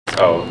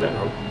Oh,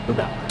 no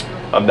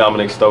doubt. I'm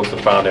Dominic Stokes, the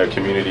founder of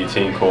Community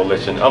Teen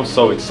Coalition. I'm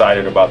so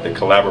excited about the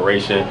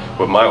collaboration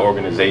with my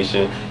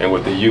organization and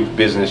with the Youth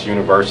Business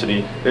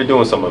University. They're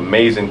doing some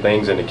amazing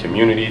things in the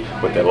community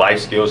with their life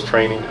skills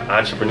training,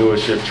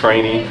 entrepreneurship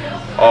training.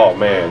 Oh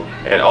man,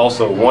 and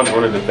also one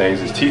of the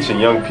things is teaching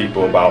young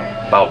people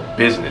about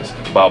business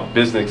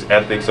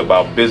ethics,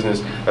 about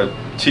business,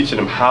 teaching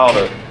them how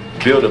to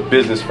build a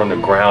business from the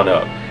ground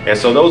up. And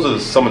so those are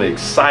some of the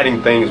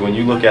exciting things when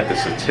you look at the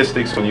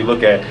statistics, when you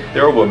look at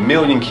there are over 1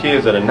 million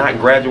kids that are not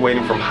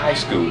graduating from high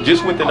school.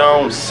 Just within our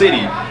own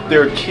city,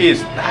 there are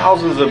kids,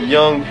 thousands of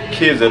young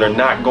kids that are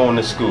not going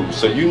to school.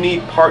 So you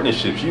need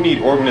partnerships, you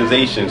need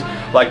organizations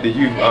like the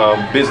Youth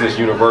Business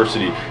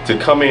University to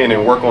come in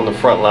and work on the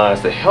front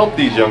lines to help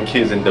these young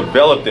kids and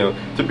develop them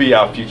to be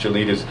our future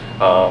leaders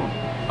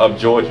of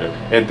Georgia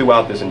and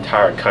throughout this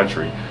entire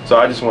country. So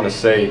I just want to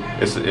say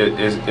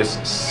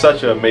it's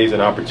such an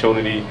amazing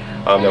opportunity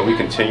that we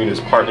continue this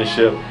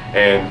partnership,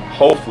 and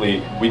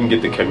hopefully we can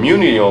get the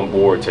community on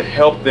board to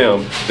help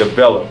them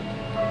develop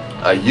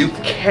a youth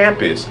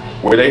campus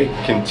where they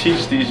can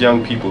teach these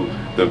young people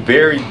the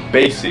very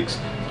basics,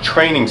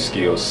 training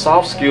skills,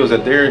 soft skills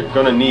that they're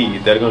going to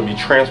need, that are going to be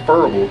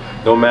transferable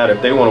no matter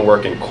if they want to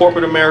work in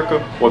corporate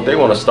America or if they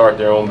want to start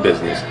their own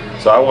business.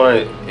 So I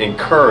want to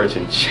encourage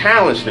and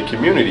challenge the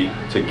community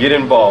to get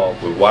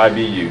involved with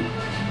YBU.